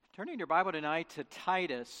Turning your Bible tonight to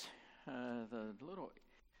Titus, the little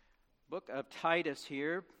book of Titus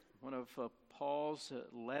here, one of Paul's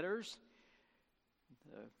letters,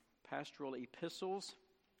 the pastoral epistles.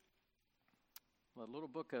 The little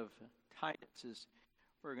book of Titus is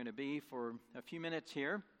where we're going to be for a few minutes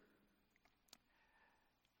here.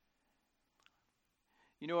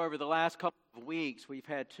 You know, over the last couple of weeks, we've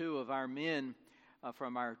had two of our men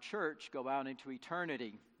from our church go out into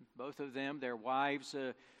eternity. Both of them, their wives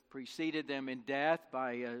preceded them in death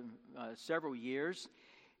by several years.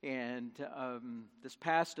 And this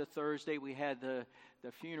past Thursday, we had the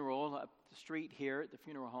funeral up the street here at the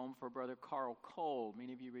funeral home for Brother Carl Cole.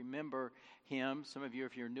 Many of you remember him. Some of you,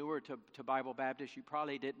 if you're newer to Bible Baptist, you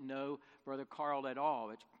probably didn't know Brother Carl at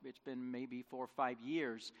all. It's been maybe 4 or 5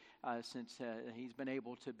 years since he's been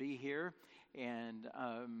able to be here. And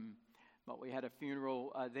but we had a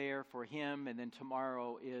funeral there for him, and then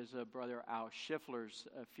tomorrow is Brother Al Schiffler's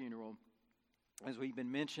funeral, as we've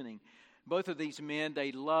been mentioning. Both of these men,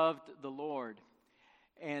 they loved the Lord,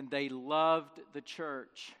 and they loved the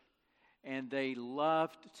church, and they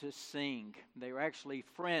loved to sing. They were actually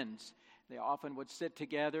friends. They often would sit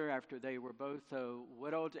together after they were both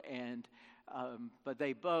widowed, and but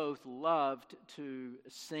they both loved to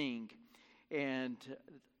sing. And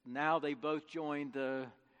now they both joined the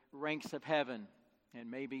ranks of heaven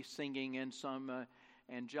and maybe singing in some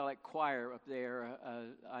angelic choir up there.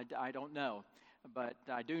 I don't know. But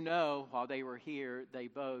I do know while they were here, they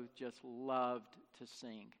both just loved to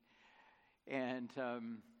sing. And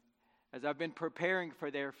as I've been preparing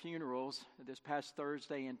for their funerals this past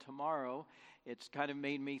Thursday and tomorrow, it's kind of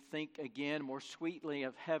made me think again more sweetly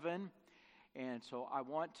of heaven. And so I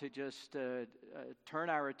want to just turn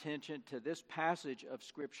our attention to this passage of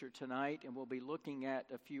Scripture tonight, and we'll be looking at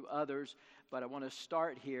a few others, but I want to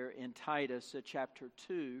start here in Titus chapter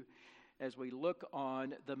 2 as we look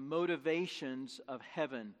on the motivations of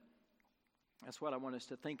heaven. That's what I want us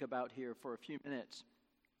to think about here for a few minutes.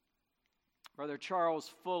 Brother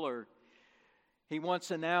Charles Fuller, he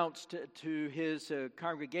once announced to his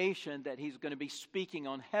congregation that he's going to be speaking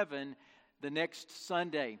on heaven the next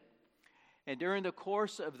Sunday. And during the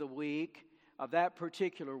course of the week, of that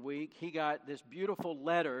particular week, he got this beautiful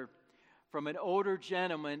letter from an older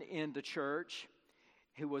gentleman in the church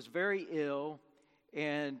who was very ill,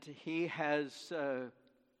 and he has,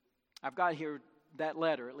 I've got here that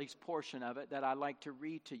letter, at least portion of it, that I'd like to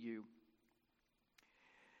read to you.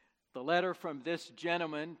 The letter from this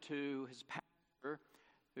gentleman to his pastor,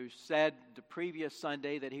 who said the previous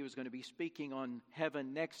Sunday that he was going to be speaking on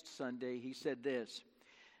heaven next Sunday, he said this: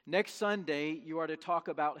 "Next Sunday, you are to talk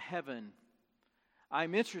about heaven.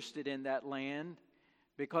 I'm interested in that land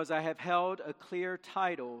because I have held a clear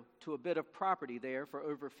title to a bit of property there for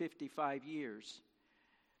over 55 years.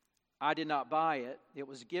 I did not buy it. It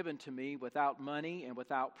was given to me without money and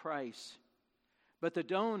without price. But the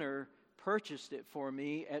donor purchased it for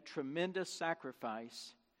me at tremendous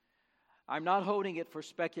sacrifice. I'm not holding it for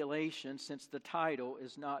speculation since the title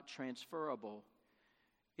is not transferable.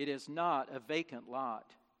 It is not a vacant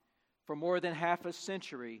lot. For more than half a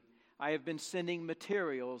century, I have been sending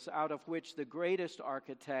materials out of which the greatest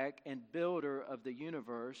architect and builder of the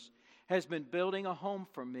universe has been building a home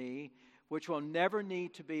for me, which will never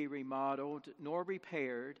need to be remodeled nor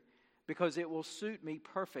repaired, because it will suit me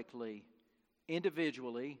perfectly,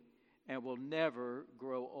 individually, and will never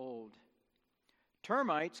grow old.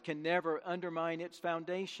 Termites can never undermine its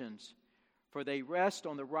foundations, for they rest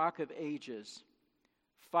on the rock of ages.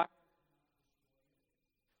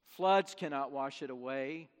 Floods cannot wash it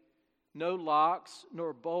away. No locks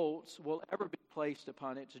nor bolts will ever be placed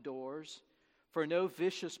upon its doors, for no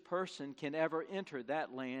vicious person can ever enter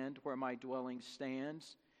that land where my dwelling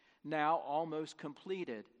stands, now almost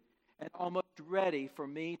completed and almost ready for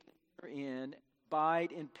me to enter in and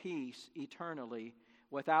abide in peace eternally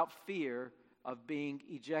without fear of being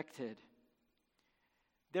ejected.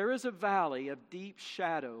 There is a valley of deep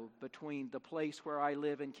shadow between the place where I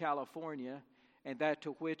live in California and that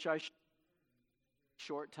to which I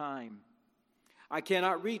short time. I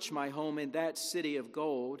cannot reach my home in that city of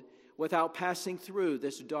gold without passing through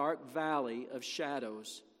this dark valley of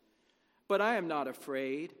shadows. But I am not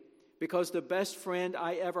afraid, because the best friend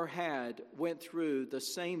I ever had went through the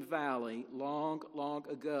same valley long, long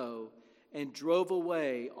ago and drove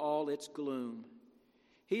away all its gloom.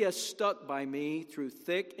 He has stuck by me through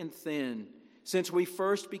thick and thin since we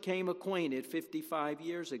first became acquainted 55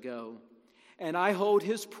 years ago. And I hold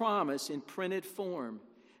his promise in printed form,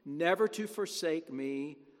 never to forsake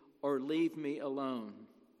me or leave me alone.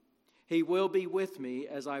 He will be with me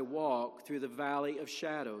as I walk through the valley of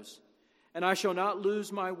shadows, and I shall not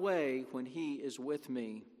lose my way when he is with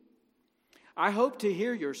me. I hope to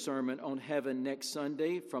hear your sermon on heaven next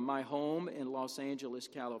Sunday from my home in Los Angeles,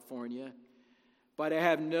 California, but I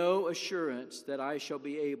have no assurance that I shall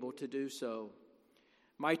be able to do so.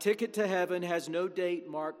 My ticket to heaven has no date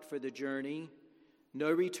marked for the journey,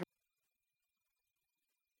 no return.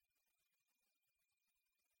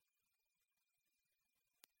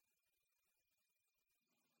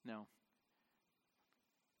 No.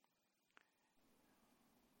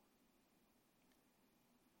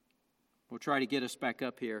 We'll try to get us back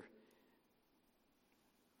up here.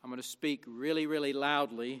 I'm going to speak really, really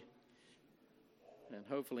loudly and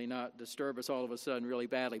hopefully not disturb us all of a sudden really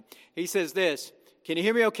badly. He says this. Can you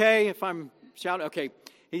hear me okay if I'm shouting? Okay.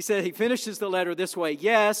 He said, he finishes the letter this way.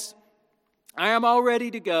 Yes, I am all ready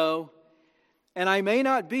to go, and I may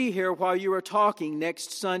not be here while you are talking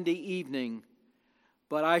next Sunday evening,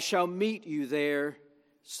 but I shall meet you there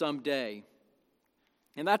someday.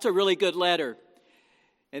 And that's a really good letter.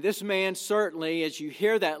 And this man certainly, as you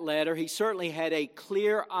hear that letter, he certainly had a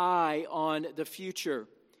clear eye on the future,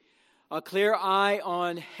 a clear eye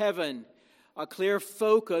on heaven, a clear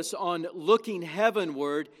focus on looking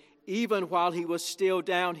heavenward, even while he was still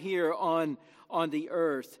down here on the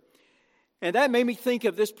earth. And that made me think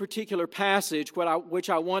of this particular passage, which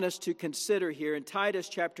I want us to consider here in Titus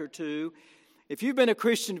chapter 2. If you've been a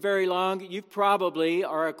Christian very long, you probably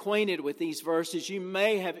are acquainted with these verses. You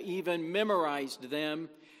may have even memorized them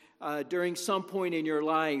during some point in your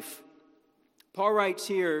life. Paul writes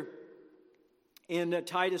here in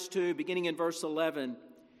Titus 2, beginning in verse 11,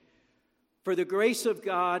 "For the grace of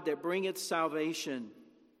God that bringeth salvation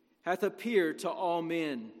hath appeared to all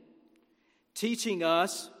men, teaching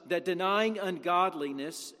us that denying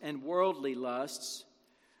ungodliness and worldly lusts,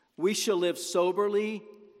 we shall live soberly,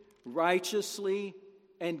 righteously,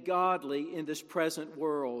 and godly in this present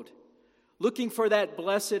world, looking for that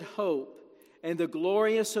blessed hope and the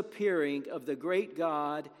glorious appearing of the great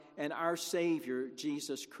God and our Savior,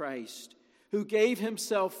 Jesus Christ, who gave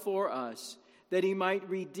himself for us, that he might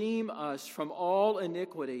redeem us from all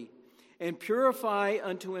iniquity and purify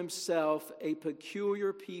unto himself a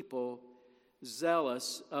peculiar people,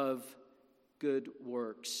 zealous of good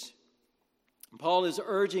works." Paul is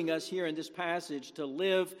urging us here in this passage to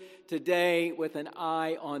live today with an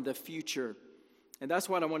eye on the future. And that's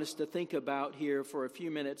what I want us to think about here for a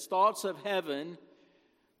few minutes. Thoughts of heaven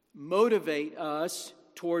motivate us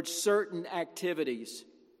towards certain activities.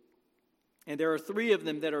 And there are three of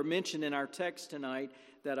them that are mentioned in our text tonight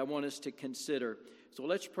that I want us to consider. So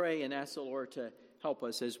let's pray and ask the Lord to help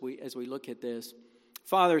us as we look at this.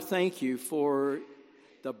 Father, thank you for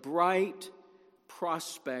the bright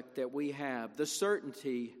prospect that we have, the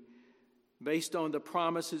certainty based on the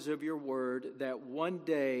promises of your word that one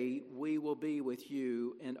day we will be with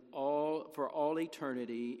you for all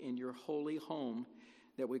eternity in your holy home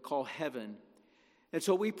that we call heaven. And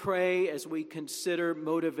so we pray as we consider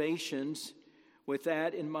motivations with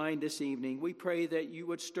that in mind this evening, we pray that you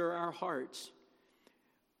would stir our hearts.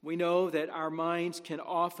 We know that our minds can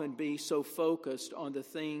often be so focused on the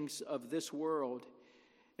things of this world,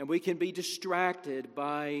 and we can be distracted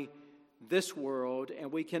by this world,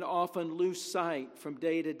 and we can often lose sight from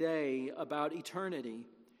day to day about eternity.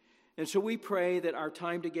 And so we pray that our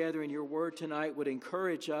time together in your word tonight would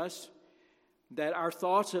encourage us, that our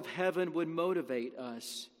thoughts of heaven would motivate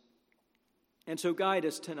us. And so guide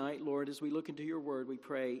us tonight, Lord, as we look into your word, we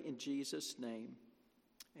pray in Jesus' name.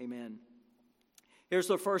 Amen. Here's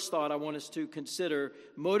the first thought I want us to consider.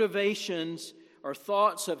 Motivations or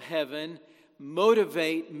thoughts of heaven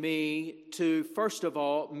motivate me to, first of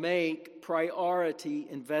all, make priority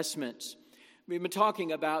investments. We've been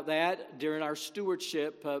talking about that during our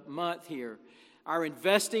stewardship month here. Our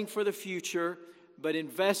investing for the future, but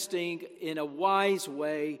investing in a wise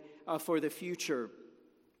way for the future.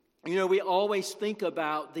 You know, we always think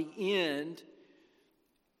about the end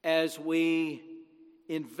as we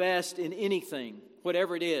invest in anything,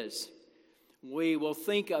 whatever it is. We will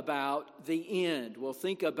think about the end. We'll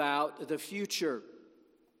think about the future.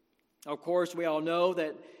 Of course, we all know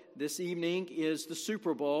that this evening is the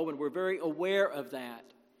Super Bowl, and we're very aware of that.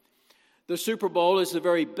 The Super Bowl is the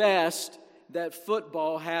very best that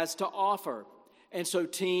football has to offer, and so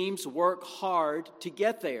teams work hard to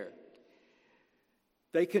get there.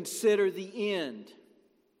 They consider the end.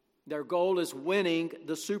 Their goal is winning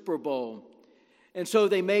the Super Bowl. And so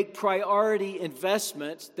they make priority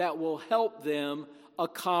investments that will help them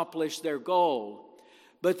accomplish their goal.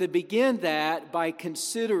 But they begin that by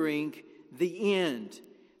considering the end.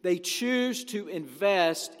 They choose to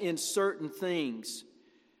invest in certain things.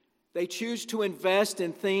 They choose to invest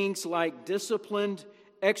in things like disciplined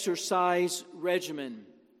exercise regimen,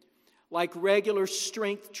 like regular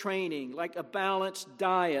strength training, like a balanced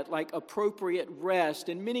diet, like appropriate rest,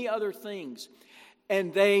 and many other things.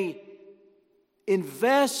 And they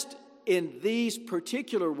invest in these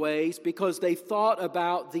particular ways because they thought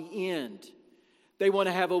about the end. They want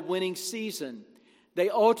to have a winning season. They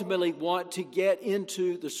ultimately want to get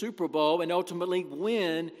into the Super Bowl and ultimately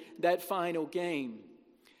win that final game.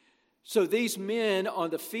 So these men on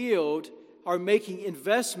the field are making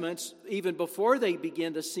investments even before they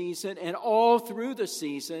begin the season, and all through the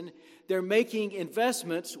season, they're making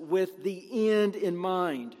investments with the end in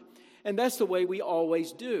mind. And that's the way we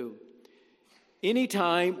always do.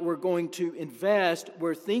 Anytime we're going to invest,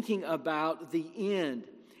 we're thinking about the end.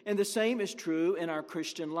 And the same is true in our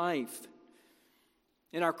Christian life.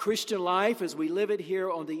 In our Christian life, as we live it here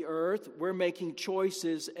on the earth, we're making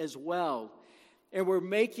choices as well. And we're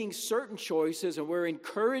making certain choices, and we're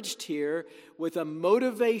encouraged here with a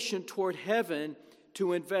motivation toward heaven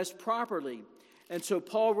to invest properly. And so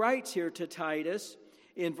Paul writes here to Titus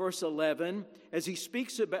in verse 11, as he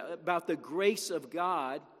speaks about the grace of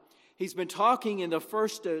God. He's been talking in the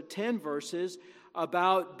first 10 verses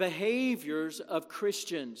about behaviors of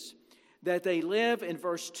Christians, that they live, in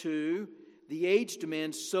verse 2, the aged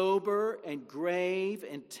men sober and grave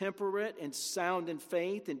and temperate and sound in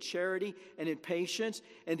faith and charity and in patience,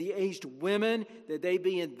 and the aged women, that they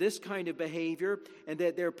be in this kind of behavior, and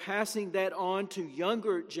that they're passing that on to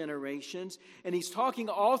younger generations. And he's talking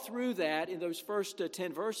all through that in those first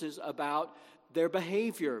 10 verses about their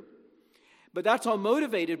behavior. But that's all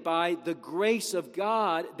motivated by the grace of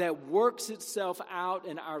God that works itself out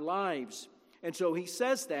in our lives. And so he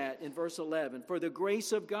says that in verse 11, for the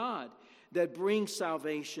grace of God that brings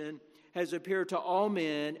salvation has appeared to all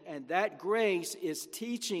men, and that grace is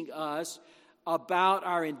teaching us about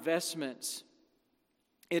our investments.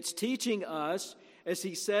 It's teaching us, as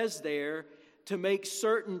he says there, to make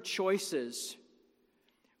certain choices.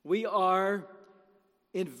 We are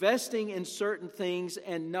investing in certain things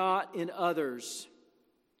and not in others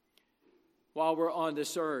while we're on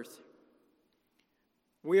this earth.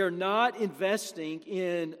 We are not investing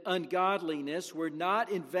in ungodliness. We're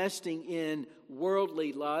not investing in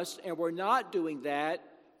worldly lust, and we're not doing that.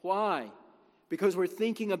 Why? Because we're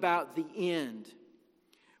thinking about the end.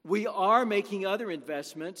 We are making other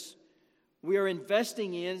investments. We are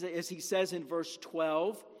investing in, as he says in verse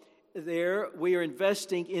 12, there, we are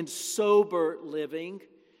investing in sober living.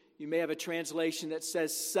 You may have a translation that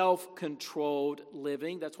says self-controlled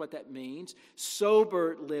living. That's what that means.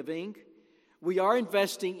 Sober living. We are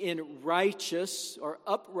investing in righteous or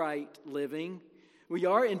upright living. We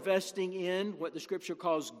are investing in what the Scripture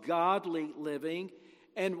calls godly living.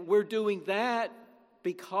 And we're doing that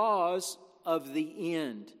because of the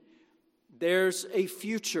end. There's a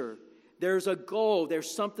future. There's a goal.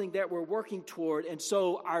 There's something that we're working toward. And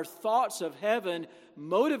so our thoughts of heaven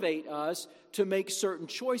motivate us to make certain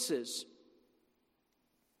choices.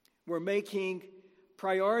 We're making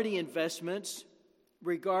priority investments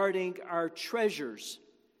regarding our treasures.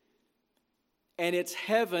 And it's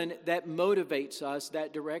heaven that motivates us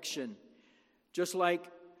that direction. Just like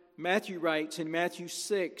Matthew writes in Matthew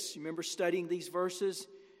 6. You remember studying these verses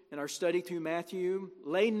in our study through Matthew?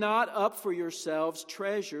 Lay not up for yourselves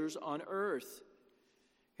treasures on earth.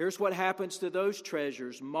 Here's what happens to those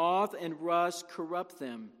treasures. Moth and rust corrupt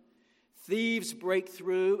them. Thieves break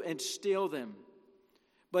through and steal them.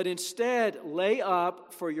 But instead, lay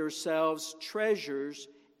up for yourselves treasures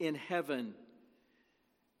in heaven.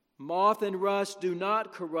 Moth and rust do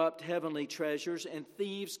not corrupt heavenly treasures, and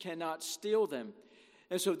thieves cannot steal them.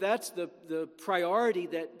 And so that's the priority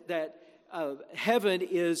that heaven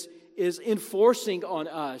is enforcing on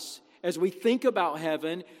us. As we think about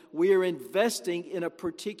heaven, we are investing in a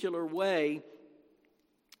particular way,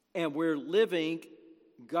 and we're living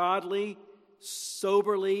godly,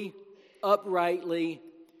 soberly, uprightly,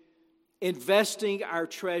 investing our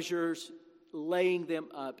treasures, laying them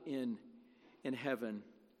up in heaven.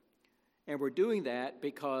 And we're doing that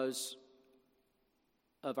because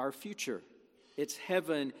of our future. It's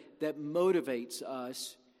heaven that motivates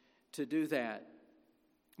us to do that.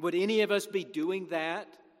 Would any of us be doing that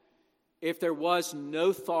if there was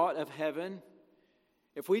no thought of heaven?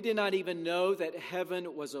 If we did not even know that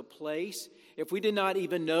heaven was a place, if we did not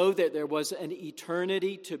even know that there was an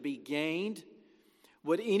eternity to be gained,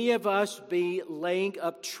 would any of us be laying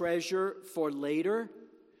up treasure for later?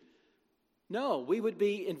 No, we would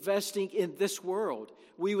be investing in this world.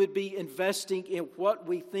 We would be investing in what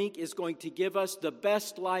we think is going to give us the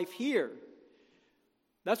best life here.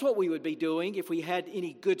 That's what we would be doing if we had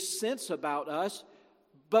any good sense about us.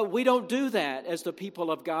 But we don't do that as the people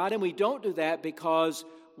of God, and we don't do that because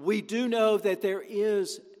we do know that there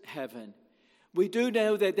is heaven. We do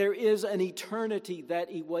know that there is an eternity that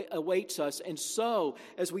awaits us. And so,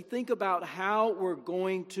 as we think about how we're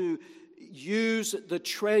going to use the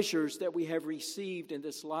treasures that we have received in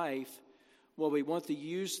this life, well, we want to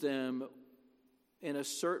use them in a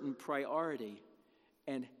certain priority.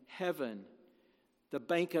 And heaven, the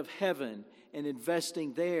bank of heaven, and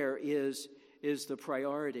investing there is the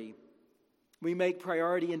priority. We make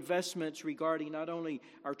priority investments regarding not only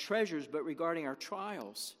our treasures, but regarding our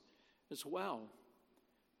trials as well.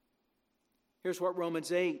 Here's what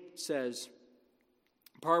Romans 8 says.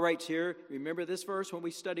 Paul writes here, remember this verse when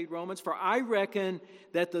we studied Romans? For I reckon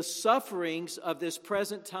that the sufferings of this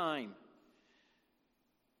present time.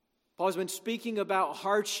 Paul's been speaking about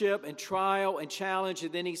hardship and trial and challenge,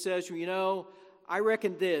 and then he says, I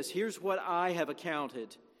reckon this. Here's what I have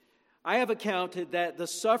accounted. I have accounted that the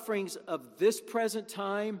sufferings of this present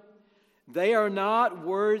time, they are not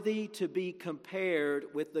worthy to be compared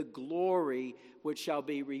with the glory which shall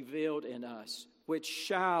be revealed in us. Which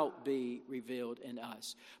shall be revealed in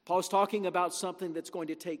us. Paul's talking about something that's going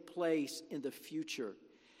to take place in the future.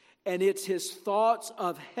 And it's his thoughts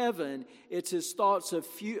of heaven, it's his thoughts of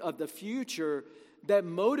the future that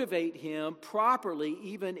motivate him properly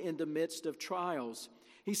even in the midst of trials.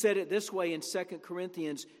 He said it this way in 2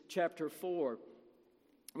 Corinthians chapter 4.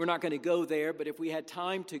 We're not going to go there, but if we had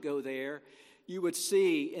time to go there, you would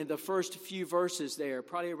see in the first few verses there,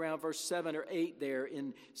 probably around verse 7 or 8 there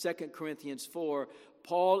in 2 Corinthians 4,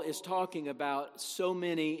 Paul is talking about so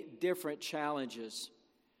many different challenges.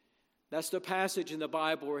 That's the passage in the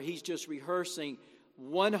Bible where he's just rehearsing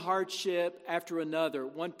one hardship after another,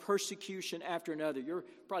 one persecution after another. You're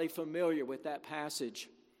probably familiar with that passage.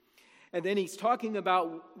 And then he's talking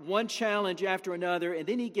about one challenge after another, and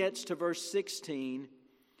then he gets to verse 16.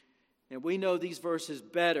 And we know these verses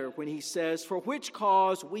better when he says, For which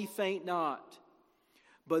cause we faint not.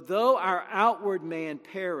 But though our outward man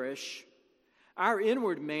perish, our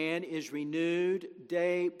inward man is renewed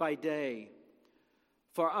day by day.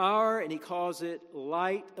 For and he calls it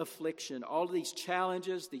light affliction, all of these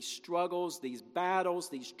challenges, these struggles, these battles,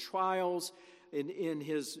 these trials in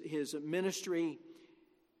his ministry,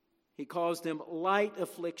 he calls them light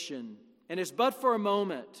affliction. And it's but for a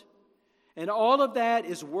moment. And all of that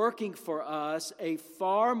is working for us a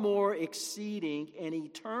far more exceeding and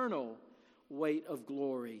eternal weight of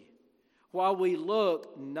glory, while we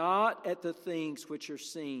look not at the things which are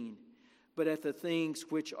seen, but at the things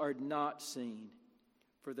which are not seen.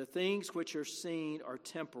 For the things which are seen are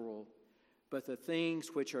temporal, but the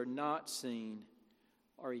things which are not seen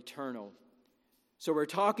are eternal. So we're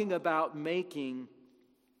talking about making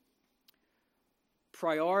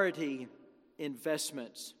priority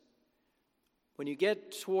investments. When you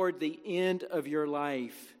get toward the end of your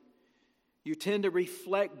life, you tend to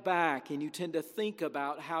reflect back and you tend to think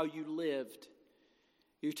about how you lived.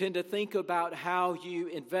 You tend to think about how you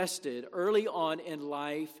invested early on in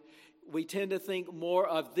life. We tend to think more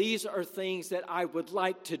of these are things that I would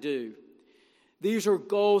like to do. These are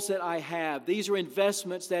goals that I have. These are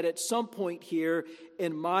investments that at some point here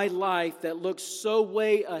in my life that looks so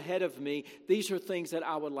way ahead of me, these are things that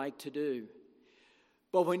I would like to do.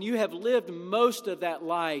 But when you have lived most of that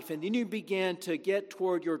life and then you begin to get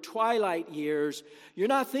toward your twilight years, you're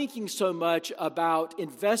not thinking so much about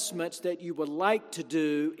investments that you would like to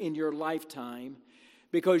do in your lifetime,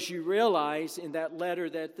 because you realize in that letter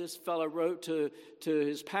that this fellow wrote to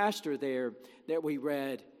his pastor there that we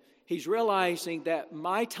read, he's realizing that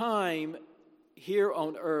my time here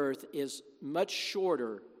on earth is much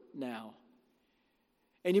shorter now.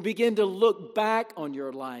 And you begin to look back on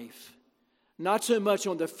your life. Not so much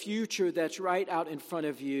on the future that's right out in front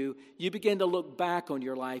of you. You begin to look back on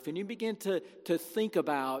your life and you begin to think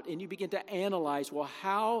about and you begin to analyze, well,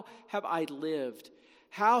 how have I lived?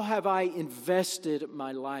 How have I invested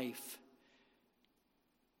my life?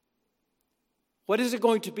 What is it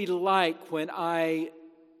going to be like when I,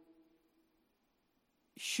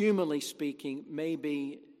 humanly speaking, may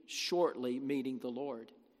be shortly meeting the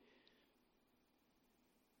Lord?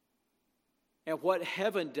 And what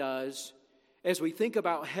heaven does, as we think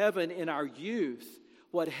about heaven in our youth,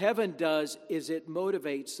 what heaven does is it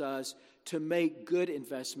motivates us to make good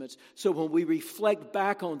investments. So when we reflect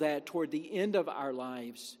back on that toward the end of our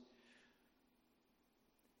lives,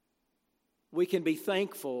 we can be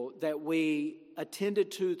thankful that we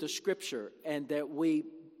attended to the Scripture and that we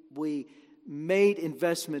made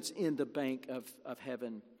investments in the bank of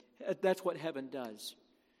heaven. That's what heaven does.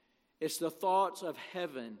 It's the thoughts of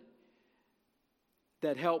heaven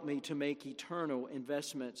that help me to make eternal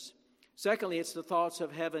investments. Secondly, it's the thoughts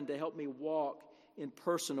of heaven to help me walk in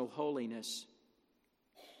personal holiness.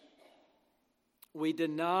 We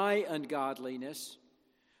deny ungodliness.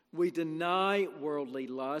 We deny worldly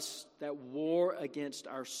lusts that war against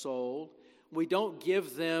our soul. We don't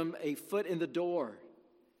give them a foot in the door.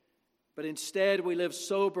 But instead, we live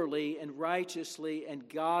soberly and righteously and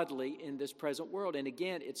godly in this present world. And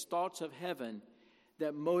again, it's thoughts of heaven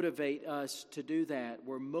that motivate us to do that.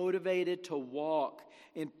 We're motivated to walk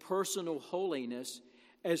in personal holiness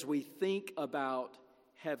as we think about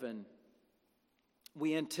heaven.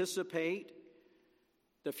 We anticipate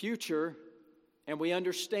the future, and we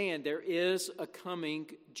understand there is a coming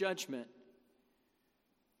judgment.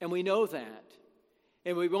 And we know that.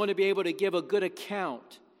 And we want to be able to give a good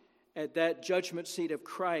account at that judgment seat of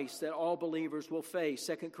Christ that all believers will face.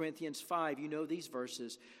 2 Corinthians 5, you know these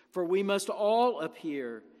verses. For we must all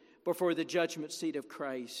appear before the judgment seat of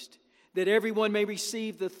Christ, that everyone may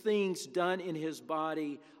receive the things done in his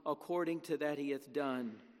body according to that he hath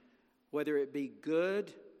done, whether it be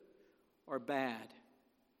good or bad.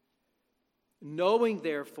 Knowing,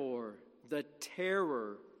 therefore, the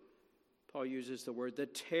terror, Paul uses the word, the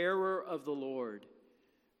terror of the Lord,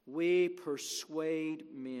 we persuade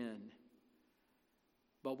men.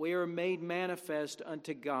 But we are made manifest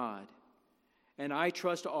unto God, and I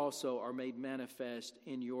trust also are made manifest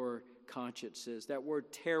in your consciences. That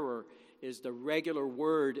word terror is the regular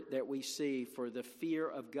word that we see for the fear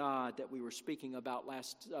of God that we were speaking about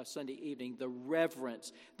last Sunday evening, the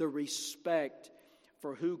reverence, the respect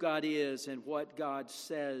for who God is and what God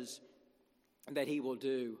says that He will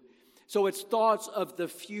do. So it's thoughts of the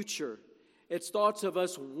future. It's thoughts of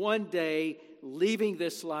us one day leaving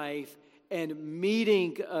this life and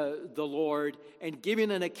meeting the Lord and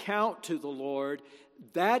giving an account to the Lord.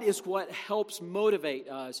 That is what helps motivate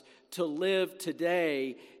us to live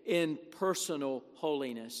today in personal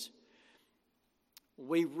holiness.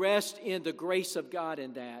 We rest in the grace of God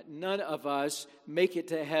in that. None of us make it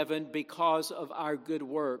to heaven because of our good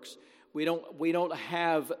works. We don't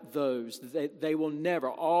have those. They will never.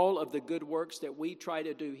 All of the good works that we try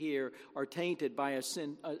to do here are tainted by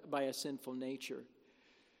a sinful nature.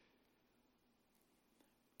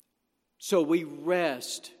 So we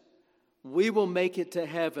rest. We will make it to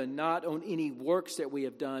heaven not on any works that we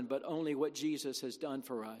have done, but only what Jesus has done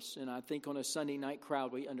for us. And I think on a Sunday night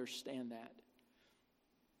crowd we understand that.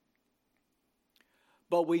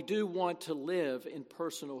 But we do want to live in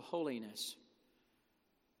personal holiness.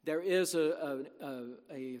 There is a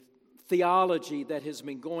theology that has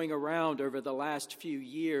been going around over the last few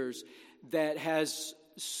years that has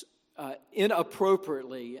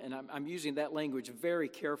inappropriately, and I'm using that language very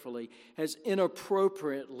carefully, has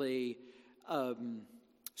inappropriately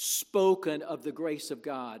spoken of the grace of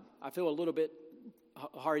God. I feel a little bit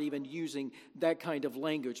hard even using that kind of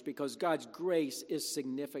language because God's grace is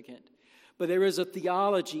significant. But there is a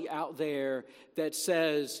theology out there that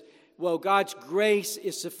says, well, God's grace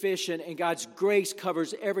is sufficient and God's grace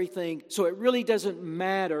covers everything, so it really doesn't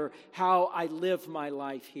matter how I live my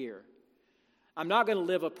life here. I'm not going to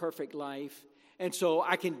live a perfect life, and so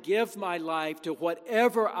I can give my life to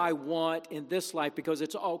whatever I want in this life because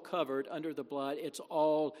it's all covered under the blood. It's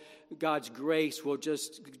all God's grace will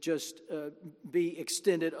just be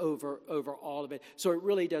extended over all of it. So it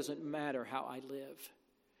really doesn't matter how I live.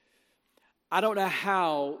 I don't know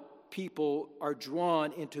how people are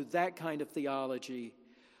drawn into that kind of theology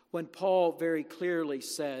when Paul very clearly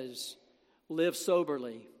says, live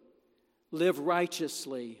soberly, live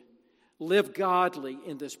righteously, live godly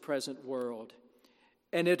in this present world.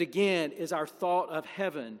 And it again is our thought of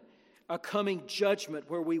heaven, a coming judgment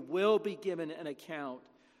where we will be given an account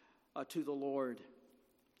to the Lord.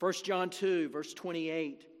 1 John 2, verse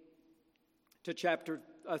 28 to chapter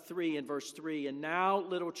 3 and verse 3. And now,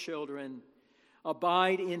 little children,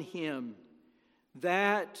 abide in Him,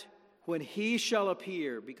 that when He shall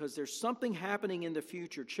appear, because there's something happening in the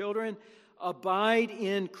future, children, abide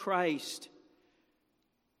in Christ,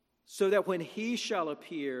 so that when He shall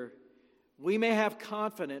appear, we may have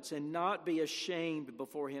confidence and not be ashamed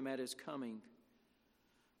before Him at His coming.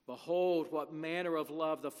 Behold, what manner of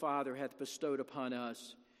love the Father hath bestowed upon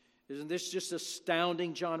us. Isn't this just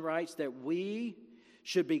astounding, John writes, that we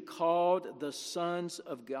should be called the sons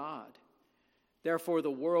of God? Therefore the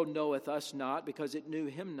world knoweth us not, because it knew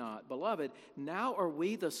Him not. Beloved, now are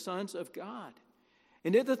we the sons of God.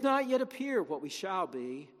 And it doth not yet appear what we shall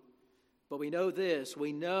be. But we know this,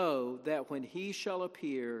 we know that when He shall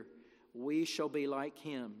appear, we shall be like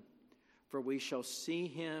Him. For we shall see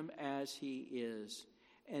Him as He is.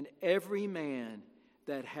 And every man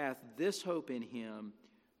that hath this hope in Him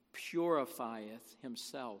purifieth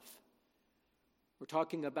himself. We're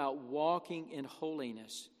talking about walking in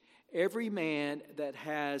holiness. Every man that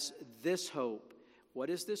has this hope, what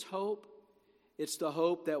is this hope? It's the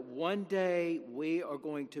hope that one day we are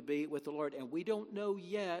going to be with the Lord. And we don't know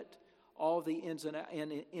yet all the ins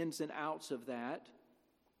and outs of that.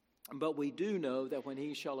 But we do know that when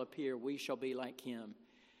he shall appear, we shall be like him.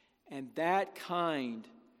 And that kind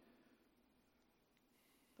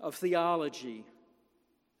of theology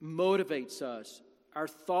motivates us. Our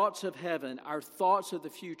thoughts of heaven, our thoughts of the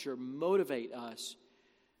future motivate us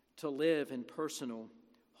to live in personal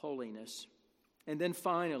holiness. And then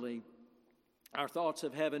finally, our thoughts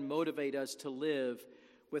of heaven motivate us to live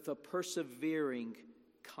with a persevering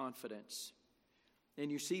confidence. And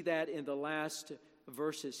you see that in the last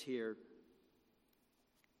verses here,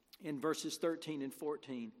 in verses 13 and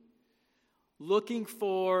 14. Looking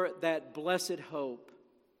for that blessed hope,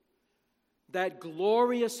 that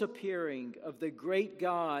glorious appearing of the great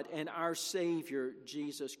God and our Savior,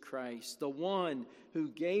 Jesus Christ, the one who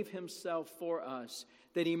gave himself for us,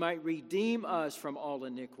 that he might redeem us from all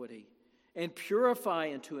iniquity and purify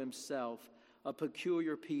unto himself a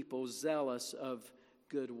peculiar people zealous of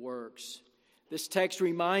good works. This text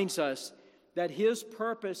reminds us that his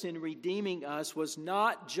purpose in redeeming us was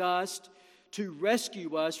not just to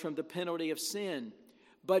rescue us from the penalty of sin,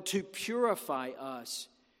 but to purify us,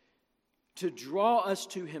 to draw us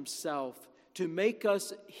to himself, to make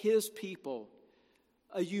us his people,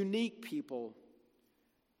 a unique people,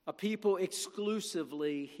 a people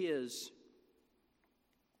exclusively his.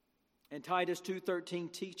 And Titus 2:13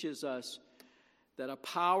 teaches us that a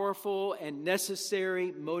powerful and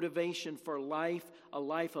necessary motivation for life, a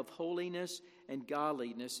life of holiness and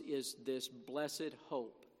godliness, is this blessed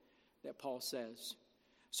hope that Paul says.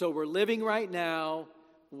 So we're living right now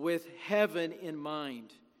with heaven in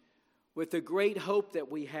mind, with the great hope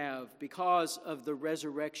that we have because of the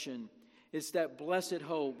resurrection. It's that blessed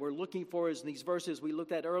hope we're looking for, as in these verses we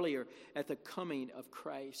looked at earlier, at the coming of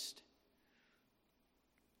Christ.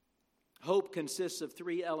 Hope consists of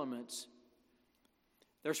three elements.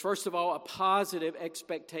 There's, first of all, a positive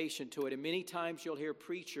expectation to it. And many times you'll hear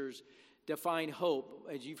preachers define hope,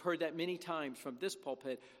 as you've heard that many times from this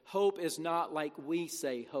pulpit. Hope is not like we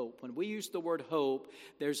say hope. When we use the word hope,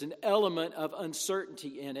 there's an element of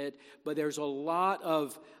uncertainty in it, but there's a lot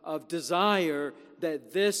of desire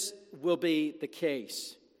that this will be the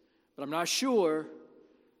case. But I'm not sure,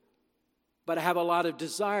 but I have a lot of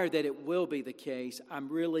desire that it will be the case. I'm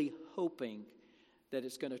really hoping that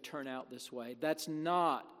it's going to turn out this way. That's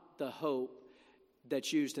not the hope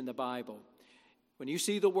that's used in the Bible. When you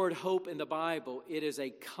see the word hope in the Bible, it is a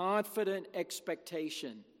confident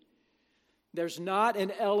expectation. There's not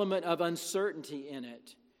an element of uncertainty in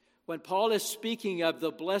it. When Paul is speaking of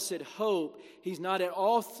the blessed hope, he's not at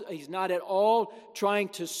all trying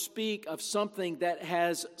to speak of something that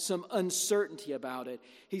has some uncertainty about it.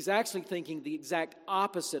 He's actually thinking the exact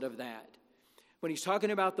opposite of that. When he's talking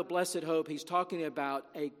about the blessed hope, he's talking about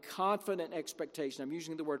a confident expectation. I'm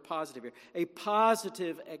using the word positive here. A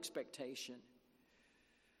positive expectation.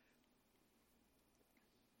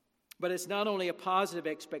 But it's not only a positive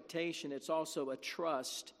expectation, it's also a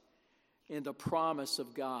trust in the promise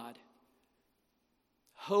of God.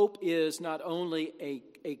 Hope is not only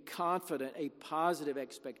a confident, a positive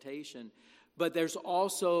expectation, but there's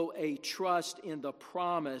also a trust in the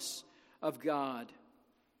promise of God.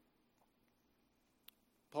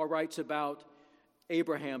 Paul writes about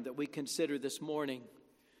Abraham that we consider this morning.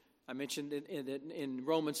 I mentioned in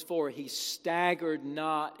Romans 4, he staggered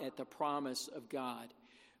not at the promise of God.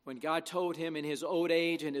 When God told him in his old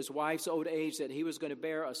age and his wife's old age that he was going to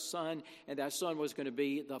bear a son, and that son was going to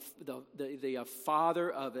be the father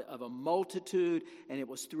of a multitude, and it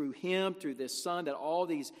was through him, through this son, that all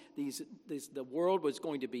the world was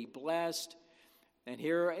going to be blessed. And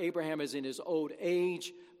here Abraham is in his old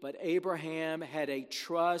age, but Abraham had a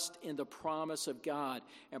trust in the promise of God.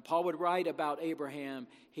 And Paul would write about Abraham,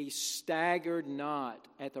 he staggered not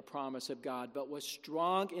at the promise of God, but was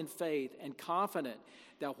strong in faith and confident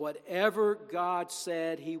that whatever God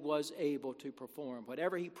said, he was able to perform.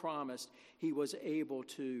 Whatever he promised, he was able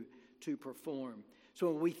to perform.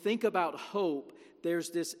 So when we think about hope, there's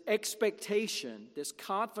this expectation, this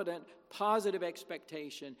confident, positive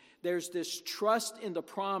expectation. There's this trust in the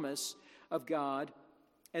promise of God.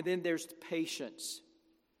 And then there's patience.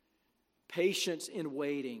 Patience in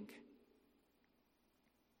waiting.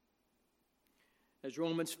 As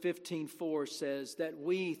Romans 15:4 says, that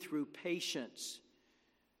we through patience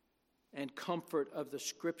and comfort of the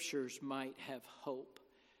Scriptures might have hope.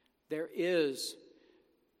 There is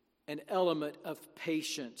an element of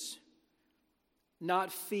patience. Not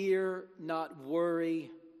fear, not worry.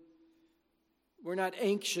 We're not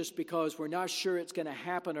anxious because we're not sure it's going to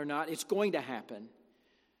happen or not. It's going to happen.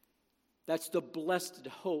 That's the blessed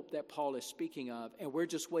hope that Paul is speaking of, and we're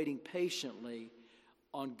just waiting patiently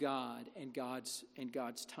on God and God's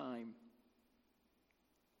time.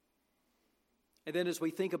 And then as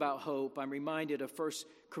we think about hope, I'm reminded of 1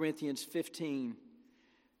 Corinthians 15.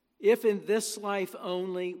 If in this life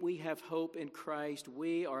only we have hope in Christ,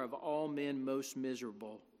 we are of all men most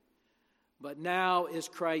miserable. But now is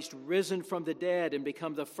Christ risen from the dead and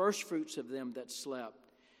become the firstfruits of them that slept.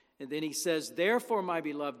 And then he says, therefore, my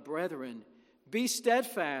beloved brethren, be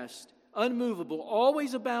steadfast, unmovable,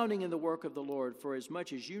 always abounding in the work of the Lord, for as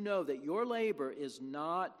much as you know that your labor is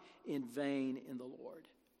not in vain in the Lord.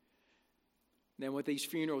 Then with these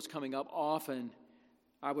funerals coming up often,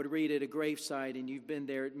 I would read at a gravesite, and you've been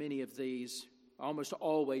there at many of these. I almost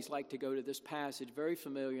always like to go to this passage, very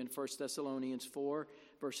familiar in 1 Thessalonians 4,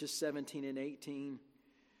 verses 17 and 18,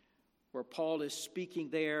 where Paul is speaking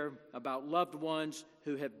there about loved ones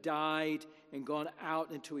who have died and gone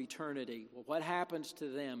out into eternity. Well, what happens to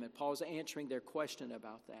them? And Paul's answering their question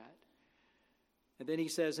about that. And then he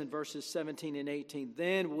says in verses 17 and 18,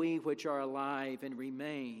 then we which are alive and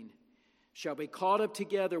remain shall be caught up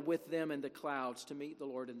together with them in the clouds to meet the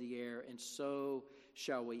Lord in the air, and so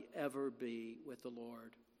shall we ever be with the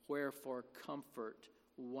Lord. Wherefore comfort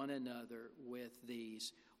one another with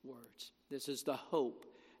these words. This is the hope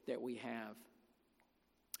that we have.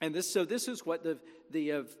 And this is what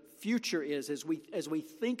the future is. As we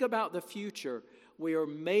think about the future, we are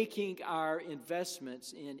making our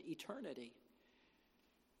investments in eternity.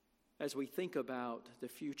 As we think about the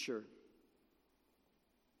future.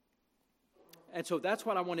 And so that's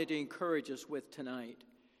what I wanted to encourage us with tonight.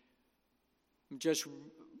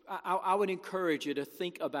 I would encourage you to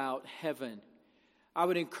think about heaven. I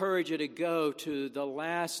would encourage you to go to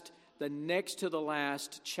the next to the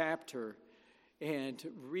last chapter and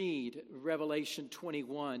read Revelation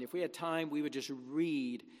 21. If we had time, we would just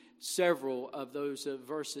read several of those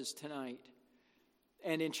verses tonight.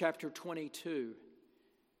 And in chapter 22,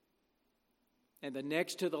 and the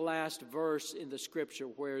next to the last verse in the scripture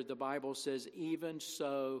where the Bible says, even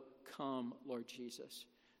so come, Lord Jesus.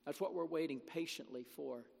 That's what we're waiting patiently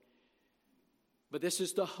for. But this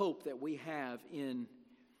is the hope that we have in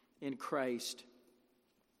Christ.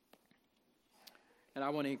 And I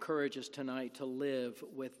want to encourage us tonight to live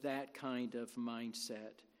with that kind of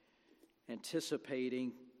mindset,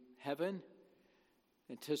 anticipating heaven,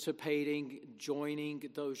 anticipating joining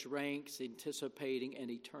those ranks, anticipating an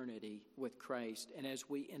eternity with Christ. And as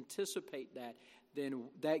we anticipate that, then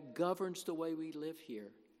that governs the way we live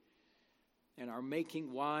here. And are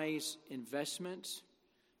making wise investments,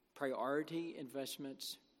 priority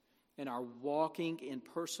investments, and are walking in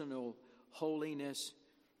personal holiness,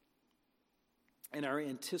 and our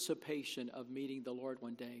anticipation of meeting the Lord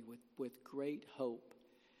one day with great hope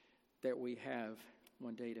that we have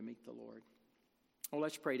one day to meet the Lord. Well,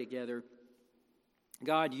 let's pray together.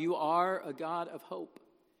 God, you are a God of hope,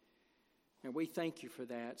 and we thank you for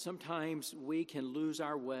that. Sometimes we can lose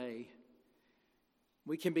our way.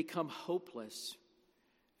 We can become hopeless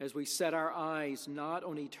as we set our eyes not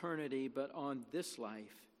on eternity but on this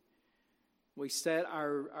life. We set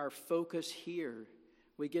our focus here.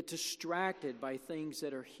 We get distracted by things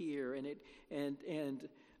that are here, and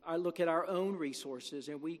I look at our own resources,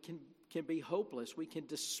 and we can be hopeless. We can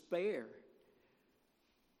despair.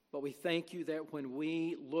 But we thank you that when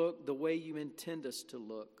we look the way you intend us to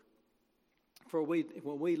look,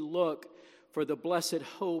 when we look for the blessed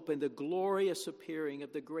hope and the glorious appearing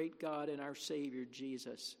of the great God and our Savior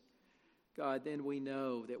Jesus, God, then we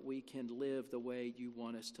know that we can live the way you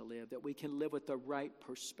want us to live, that we can live with the right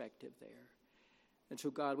perspective there. And so,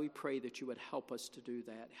 God, we pray that you would help us to do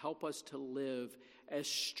that. Help us to live as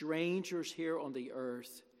strangers here on the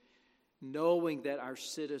earth, knowing that our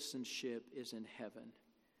citizenship is in heaven.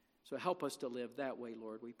 So help us to live that way,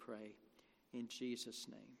 Lord, we pray. In Jesus'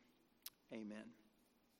 name, amen.